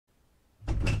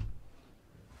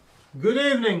Good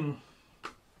evening.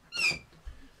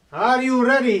 Are you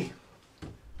ready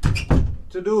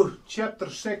to do chapter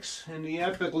 6 in the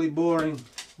epically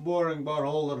boring bar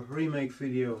holder remake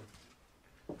video?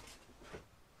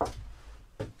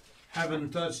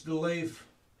 Haven't touched the lathe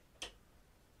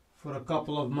for a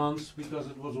couple of months because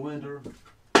it was winter.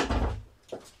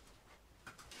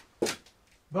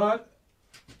 But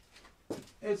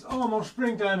it's almost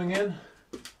springtime again.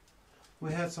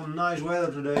 We had some nice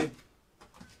weather today.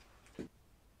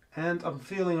 And I'm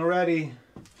feeling ready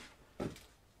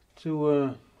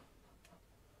to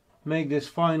make this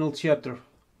final chapter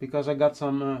because I got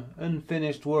some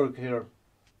unfinished work here.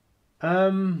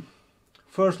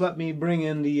 First let me bring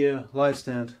in the light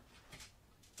stand.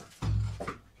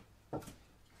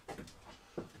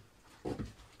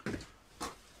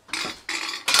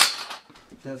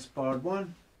 That's part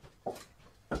one.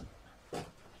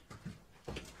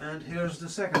 And here's the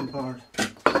second part.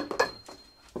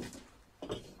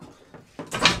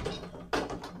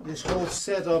 This whole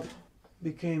setup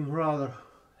became rather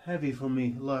heavy for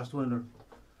me last winter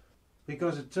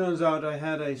because it turns out I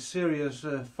had a serious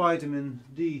vitamin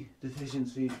D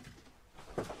deficiency.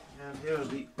 And here's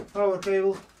the power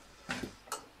cable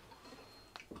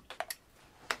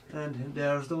and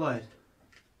there's the light.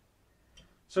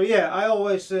 So yeah, I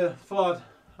always thought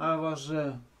I was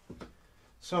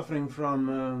suffering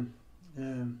from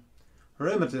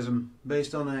rheumatism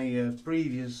based on a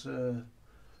previous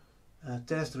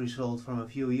test result from a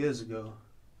few years ago,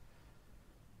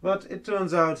 but it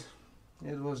turns out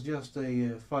it was just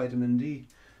a vitamin D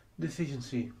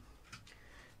deficiency.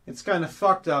 It's kind of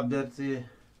fucked up that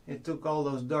it took all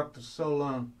those doctors so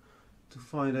long to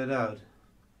find that out,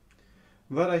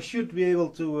 but I should be able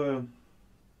to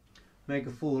make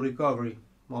a full recovery.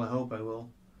 Well, I hope I will,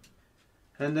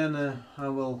 and then I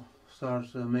will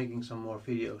start making some more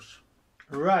videos.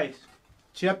 Right,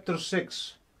 chapter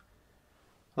 6.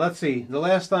 Let's see, the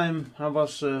last time I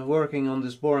was working on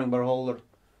this boring bar holder,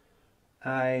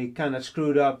 I kind of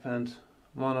screwed up and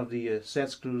one of the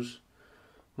set screws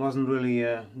wasn't really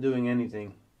doing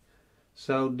anything.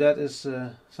 So that is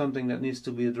something that needs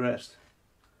to be addressed.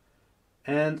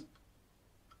 And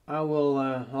I will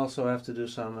also have to do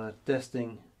some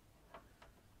testing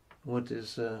with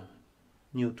this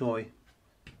new toy.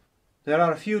 There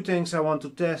are a few things I want to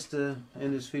test in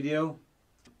this video.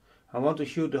 I want to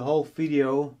shoot the whole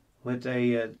video with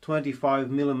a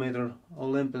 25mm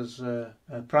Olympus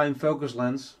prime focus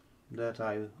lens that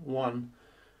I won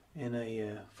in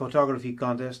a photography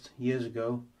contest years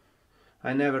ago.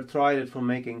 I never tried it for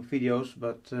making videos,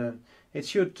 but it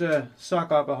should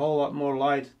suck up a whole lot more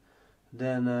light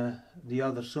than the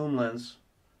other zoom lens,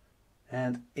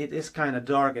 and it is kind of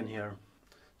dark in here,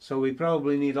 so we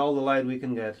probably need all the light we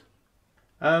can get.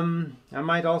 I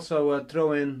might also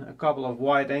throw in a couple of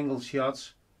wide angle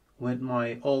shots with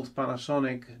my old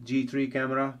Panasonic G3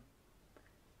 camera,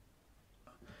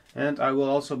 and I will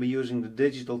also be using the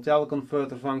digital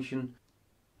teleconverter function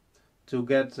to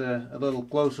get a little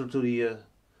closer to the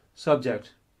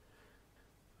subject.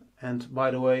 And by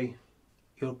the way,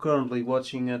 you're currently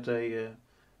watching at a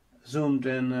zoomed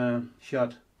in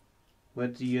shot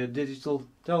with the digital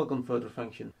teleconverter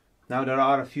function. Now there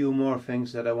are a few more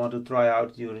things that I want to try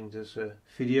out during this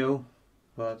video,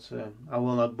 but I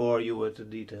will not bore you with the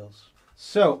details.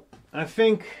 So I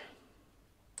think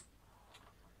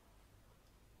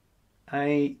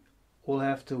I will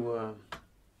have to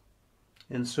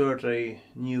insert a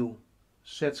new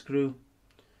set screw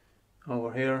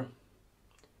over here.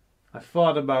 I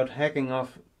thought about hacking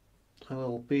off a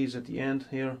little piece at the end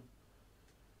here,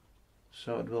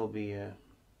 so it will be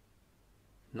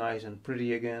nice and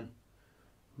pretty again.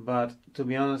 But to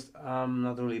be honest, I'm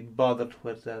not really bothered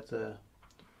with that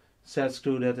set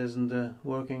screw that isn't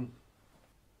working.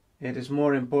 It is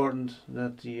more important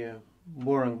that the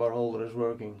boring bar holder is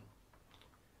working.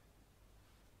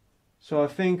 So I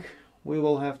think we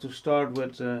will have to start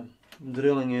with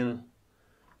drilling in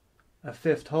a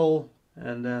 5th hole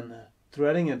and then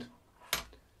threading it.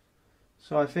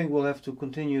 So I think we'll have to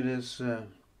continue this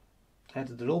at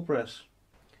the drill press.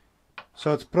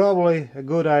 So it's probably a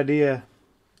good idea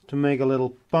to make a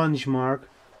little punch mark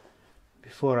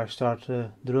before I start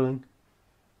drilling.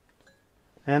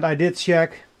 And I did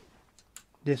check,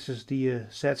 this is the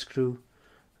set screw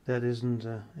that isn't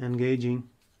engaging.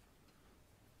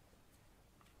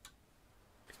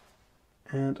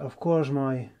 And of course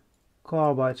my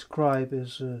carbide scribe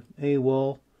is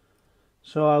AWOL,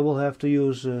 so I will have to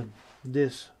use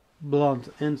this blunt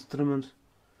instrument.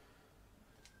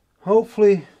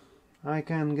 Hopefully I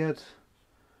can get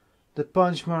the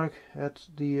punch mark at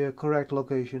the correct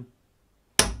location.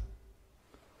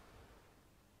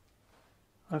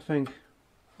 I think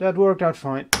that worked out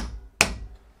fine.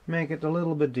 Make it a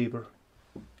little bit deeper.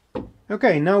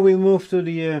 Okay, now we move to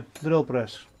the drill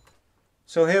press.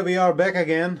 So here we are back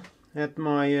again at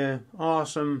my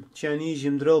awesome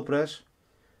Chinesium drill press,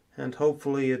 and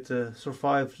hopefully it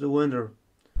survived the winter,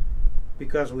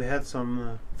 because we had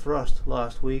some frost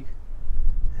last week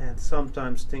and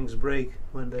sometimes things break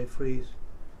when they freeze.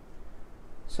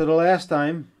 So the last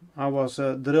time I was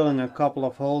drilling a couple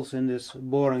of holes in this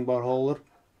boring bar holder,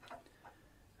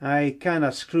 I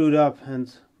kinda screwed up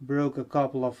and broke a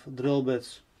couple of drill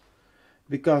bits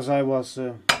because I was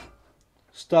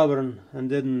stubborn and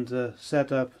didn't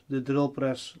set up the drill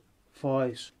press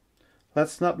vise.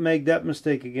 Let's not make that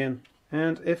mistake again.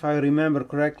 And if I remember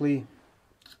correctly,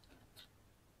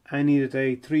 I needed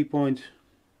a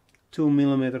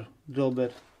 3.2mm drill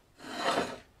bit.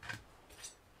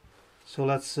 So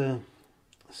let's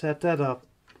set that up.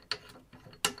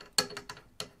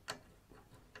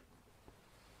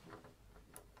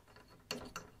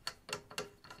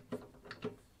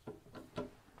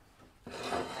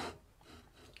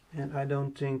 And I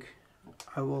don't think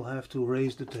I will have to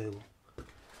raise the table.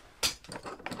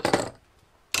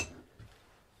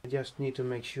 I just need to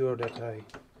make sure that I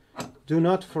do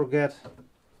not forget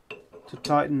to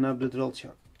tighten up the drill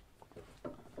chuck.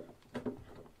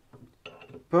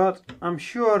 But I'm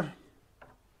sure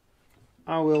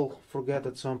I will forget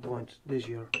at some point this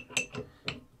year.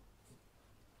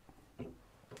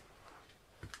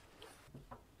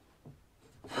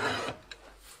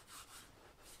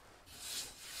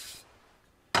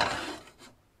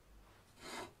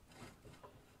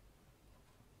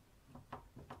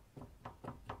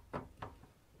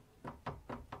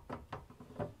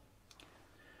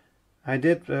 I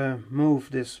did move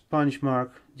this punch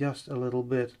mark just a little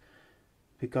bit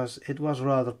because it was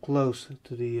rather close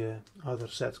to the other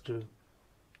set screw.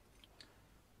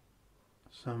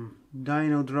 Some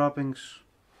dyno droppings,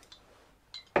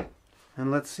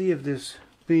 and let's see if this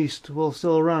beast will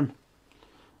still run.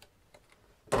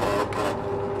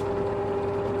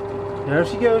 There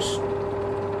she goes.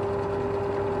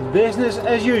 Business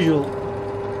as usual.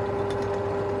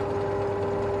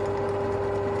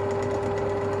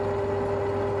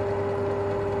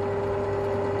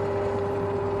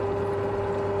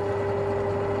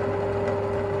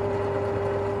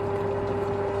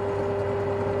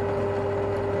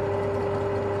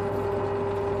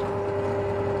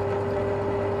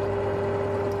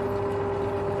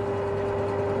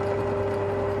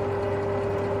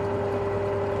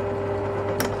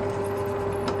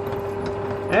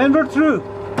 And we're through!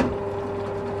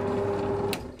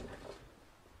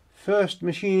 First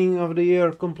machining of the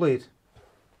year complete.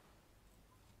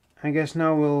 I guess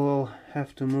now we'll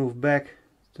have to move back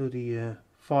to the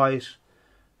vise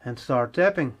and start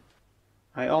tapping.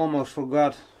 I almost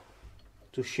forgot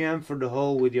to chamfer the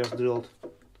hole we just drilled.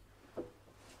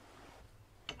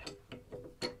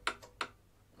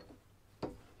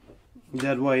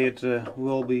 That way it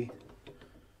will be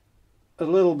a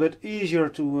little bit easier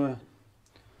to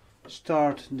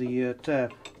start the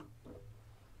tap.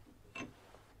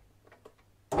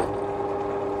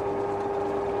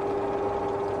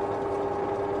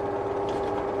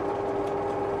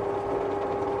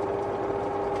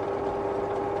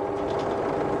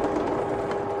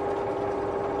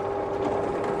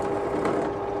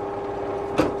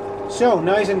 So,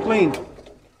 nice and clean.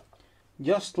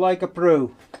 Just like a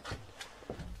pro.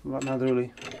 But not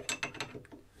really.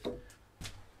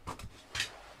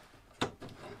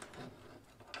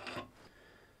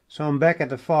 So I'm back at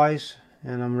the vise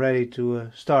and I'm ready to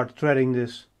start threading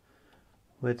this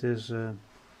with this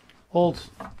old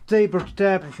tapered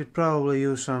tap. I should probably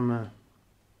use some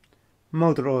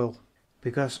motor oil,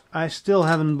 because I still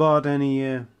haven't bought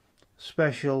any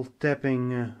special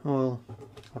tapping oil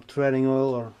or threading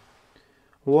oil or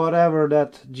whatever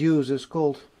that juice is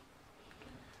called.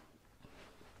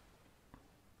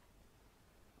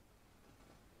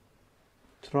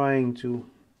 Trying to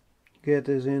get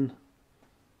this in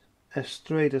as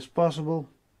straight as possible,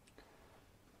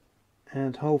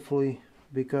 and hopefully,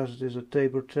 because it is a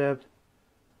tapered tap,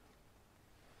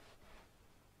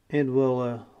 it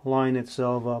will line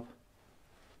itself up.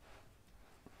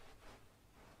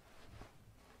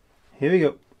 Here we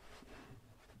go.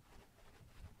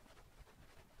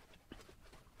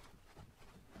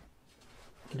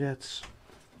 That's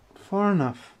far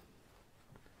enough.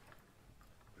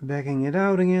 Backing it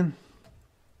out again.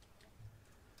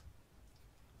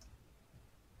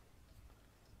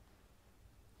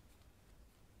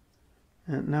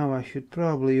 And now I should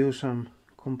probably use some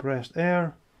compressed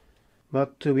air,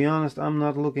 but to be honest, I'm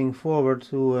not looking forward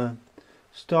to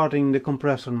starting the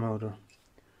compressor motor.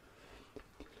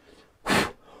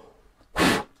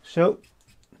 So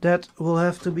that will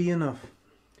have to be enough.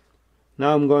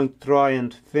 Now I'm going to try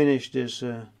and finish this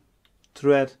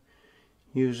thread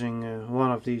using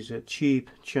one of these cheap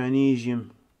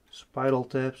Chinesium spiral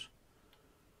tabs,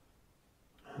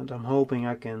 and I'm hoping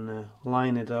I can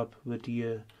line it up with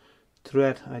the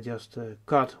thread I just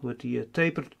cut with the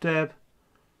tapered tab,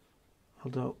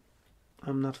 although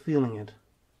I'm not feeling it.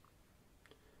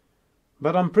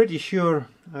 But I'm pretty sure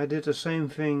I did the same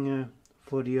thing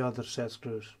for the other set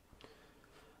screws.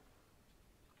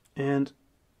 And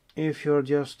if you're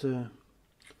just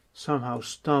somehow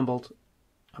stumbled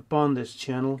upon this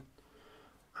channel,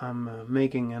 I'm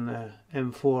making an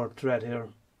M4 thread here.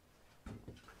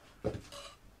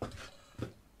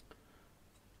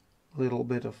 Little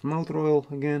bit of motor oil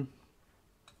again.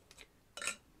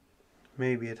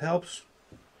 Maybe it helps.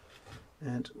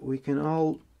 And we can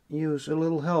all use a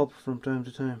little help from time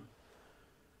to time.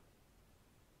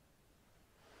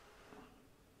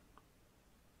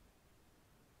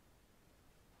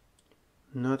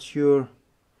 Not sure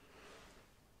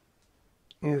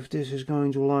if this is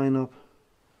going to line up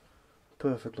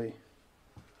perfectly,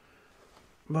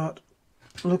 but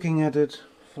looking at it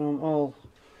from all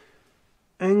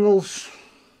angles,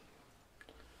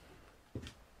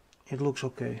 it looks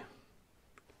okay.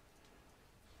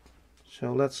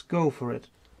 So let's go for it.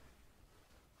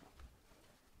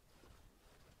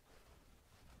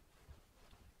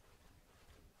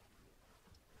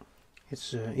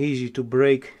 It's easy to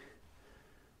break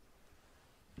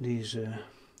these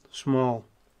small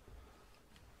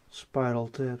spiral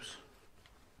tabs.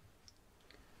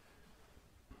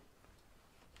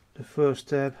 The first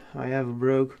tab I ever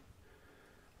broke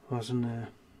was an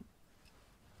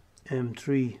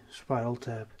M3 spiral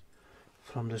tab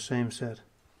from the same set.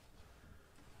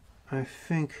 I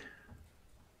think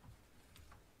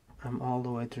I'm all the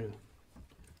way through.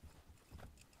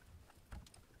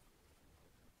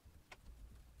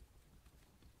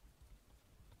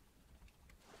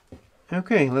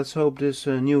 Okay, let's hope this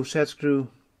new set screw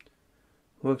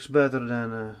works better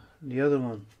than the other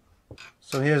one.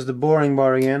 So here's the boring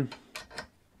bar again.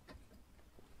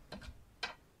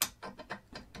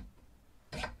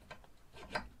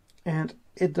 And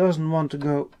it doesn't want to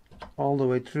go all the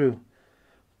way through.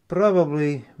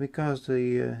 Probably because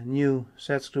the new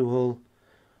set screw hole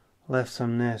left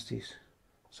some nasties.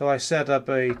 So I set up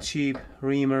a cheap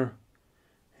reamer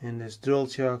in this drill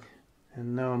chuck,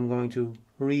 and now I'm going to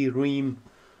re-ream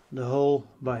the hole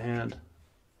by hand.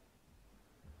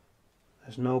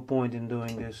 There's no point in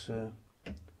doing this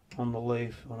on the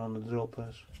lathe or on the drill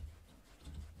press.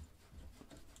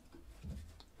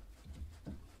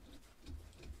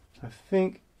 I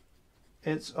think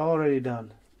it's already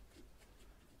done.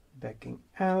 Backing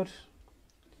out,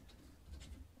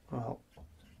 while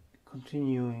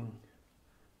continuing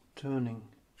turning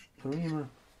the reamer.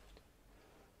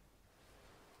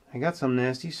 I got some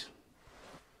nasties,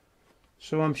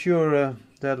 so I'm sure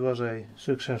that was a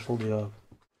successful job.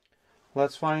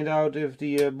 Let's find out if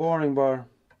the boring bar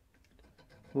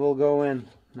will go in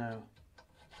now.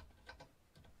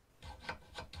 I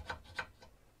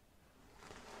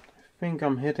think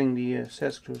I'm hitting the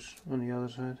set screws on the other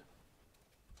side.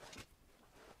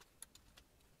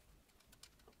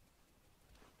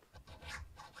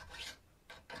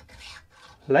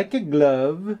 Like a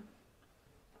glove.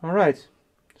 Alright,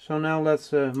 so now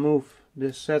let's move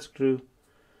this set screw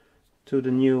to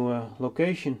the new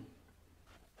location.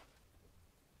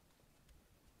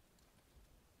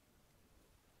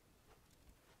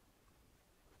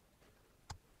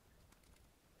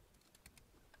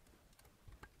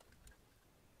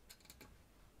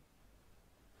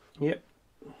 Yep,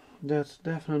 that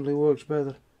definitely works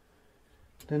better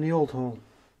than the old hole.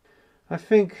 I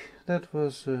think that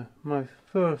was my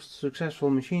first successful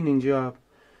machining job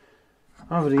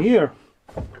of the year.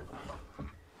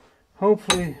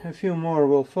 Hopefully a few more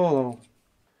will follow.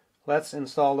 Let's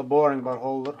install the boring bar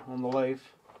holder on the lathe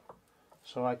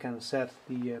so I can set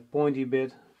the pointy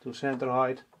bit to center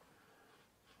height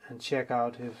and check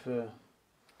out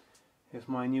if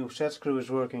my new set screw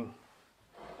is working.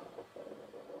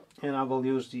 And I will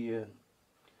use the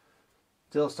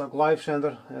tailstock live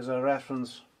center as a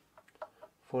reference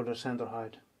for the center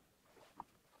height.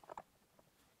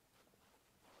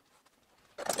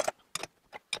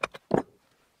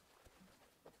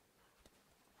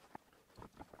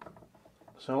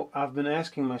 So I've been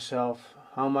asking myself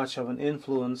how much of an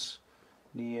influence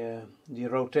the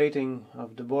rotating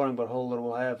of the boring bar holder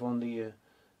will have on the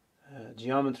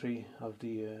geometry of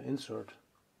the insert.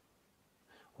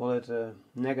 Will it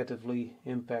negatively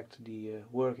impact the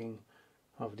working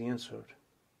of the insert?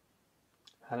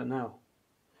 I don't know.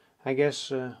 I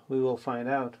guess we will find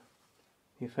out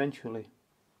eventually.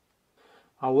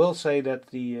 I will say that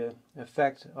the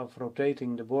effect of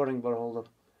rotating the boring bar holder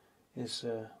is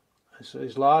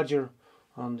larger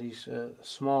on these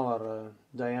smaller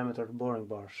diameter boring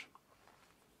bars.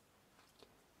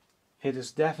 It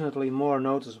is definitely more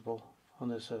noticeable on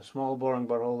this small boring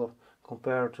bar holder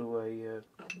compared to a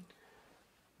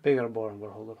bigger boring bar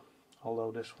holder,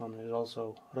 although this one is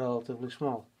also relatively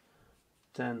small,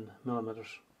 10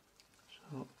 millimeters.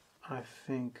 So I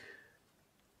think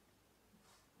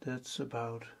that's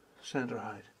about center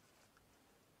height.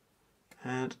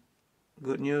 And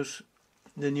good news,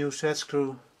 the new set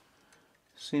screw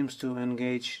seems to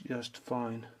engage just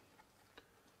fine.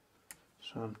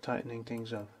 So I'm tightening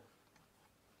things up.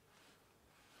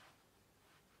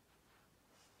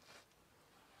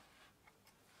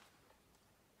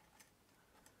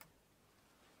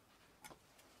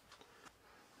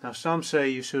 Now some say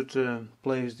you should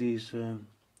place these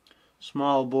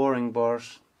small boring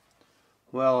bars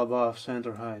well above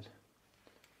center height.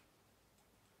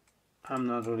 I'm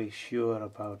not really sure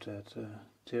about that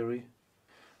theory.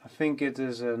 I think it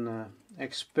is an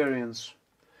experience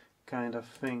kind of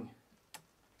thing.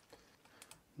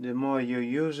 The more you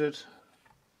use it,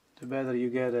 the better you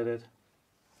get at it.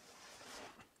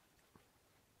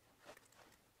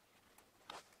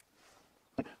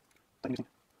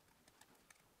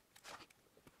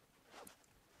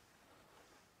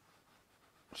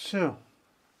 So,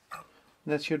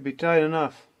 that should be tight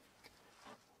enough.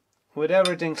 With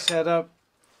everything set up,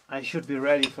 I should be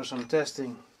ready for some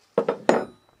testing.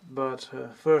 But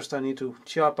first I need to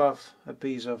chop off a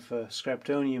piece of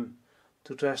scraptonium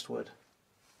to test with.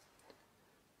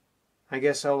 I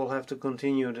guess I will have to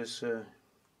continue this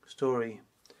story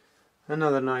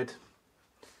another night,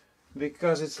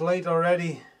 because it's late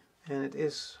already and it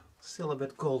is still a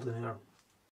bit cold in here.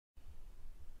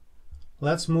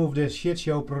 Let's move this shit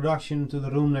show production to the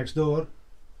room next door,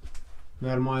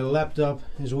 where my laptop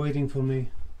is waiting for me,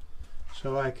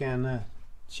 so I can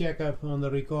check up on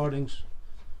the recordings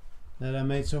that I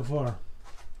made so far.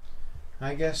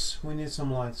 I guess we need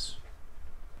some lights.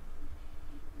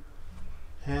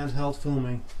 Handheld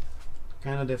filming,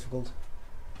 kinda difficult.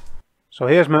 So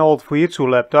here's my old Fujitsu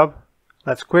laptop.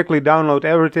 Let's quickly download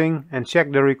everything and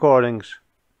check the recordings.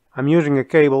 I'm using a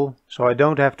cable, so I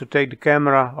don't have to take the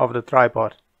camera off the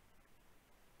tripod.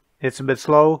 It's a bit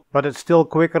slow, but it's still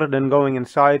quicker than going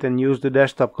inside and use the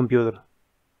desktop computer.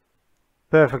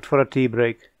 Perfect for a tea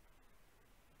break.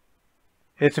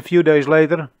 It's a few days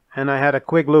later, and I had a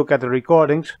quick look at the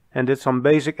recordings and did some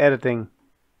basic editing.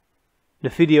 The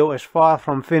video is far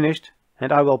from finished,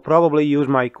 and I will probably use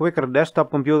my quicker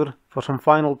desktop computer for some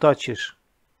final touches.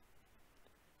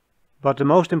 But the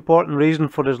most important reason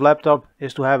for this laptop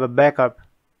is to have a backup.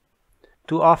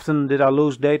 Too often did I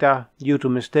lose data due to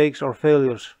mistakes or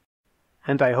failures,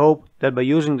 and I hope that by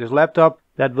using this laptop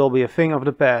that will be a thing of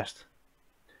the past.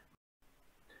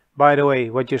 By the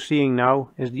way, what you're seeing now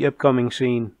is the upcoming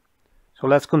scene. So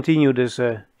let's continue this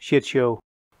shit show.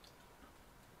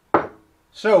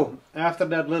 So, after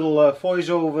that little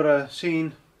voiceover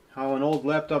scene, how an old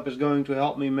laptop is going to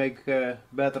help me make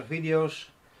better videos,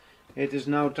 it is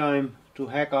now time to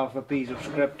hack off a piece of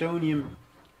scraptonium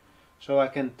so I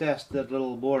can test that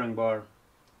little boring bar.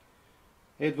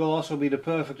 It will also be the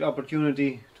perfect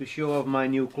opportunity to show off my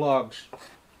new clogs.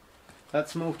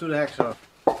 Let's move to the hacksaw.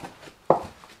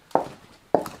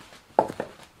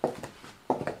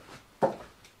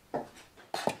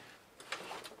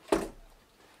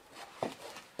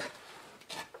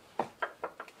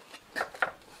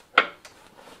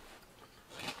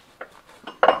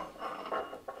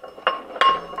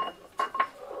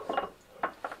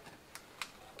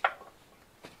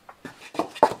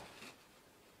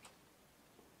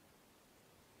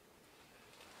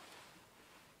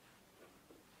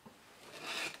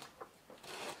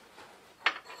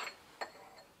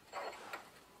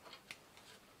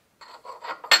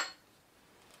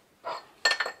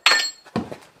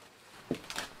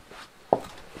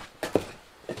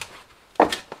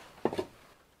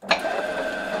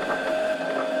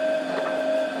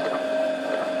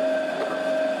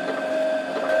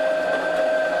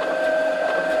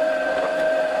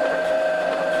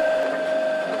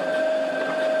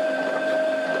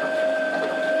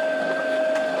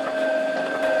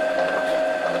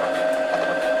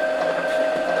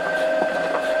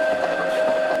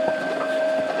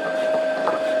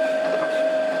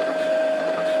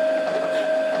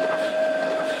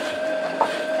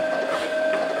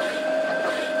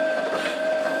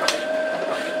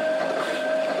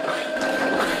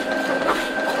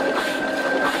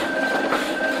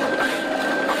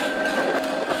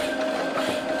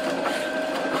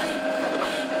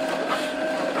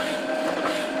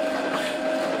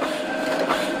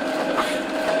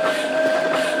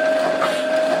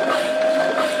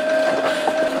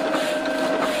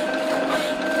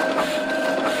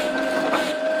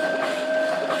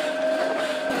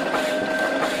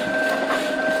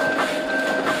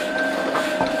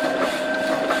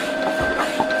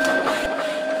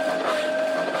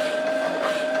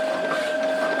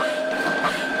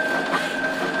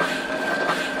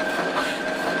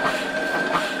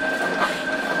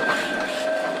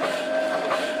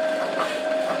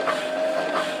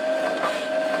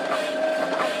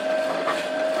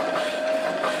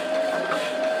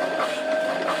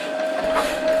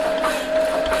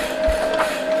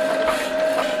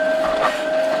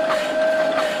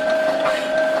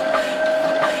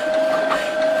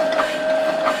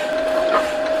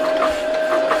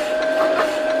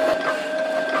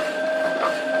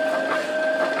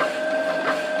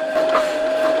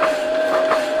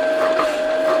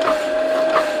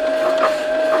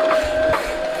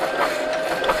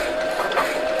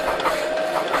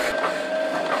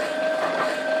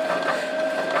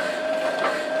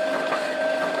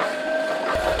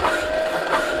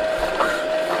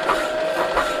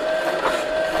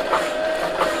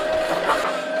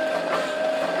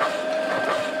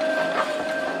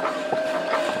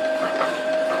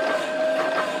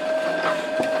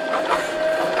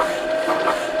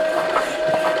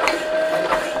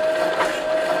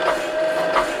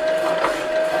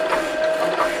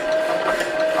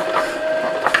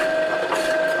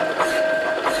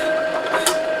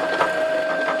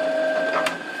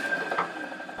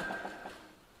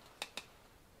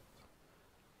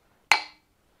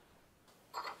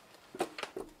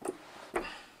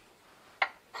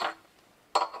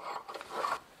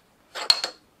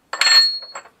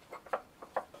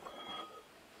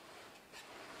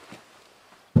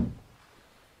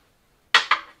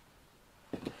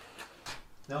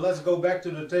 Now let's go back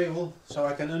to the table so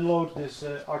I can unload this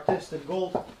artistic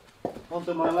gold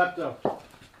onto my laptop.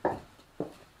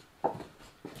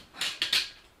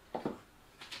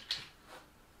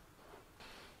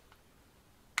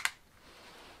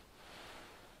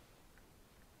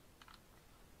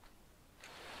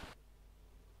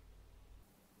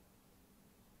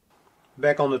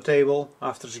 Back on the table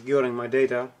after securing my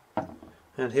data,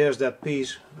 and here's that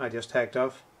piece I just hacked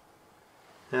off.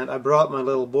 And I brought my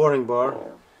little boring bar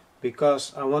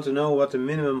because I want to know what the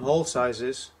minimum hole size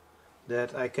is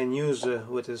that I can use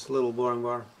with this little boring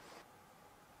bar.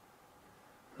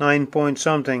 9 point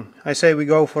something. I say we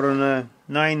go for a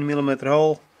 9mm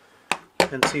hole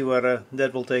and see where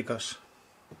that will take us.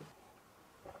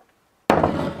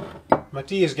 My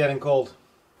tea is getting cold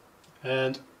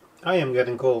and I am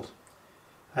getting cold.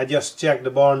 I just checked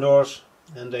the barn doors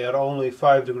and they are only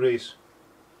 5 degrees.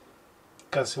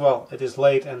 Because, well, it is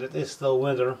late and it is still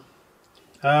winter.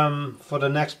 For the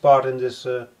next part in this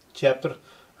chapter,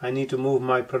 I need to move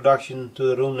my production to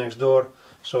the room next door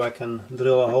so I can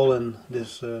drill a hole in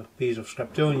this piece of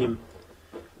scraptonium.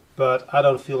 But I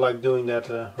don't feel like doing that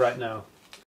right now.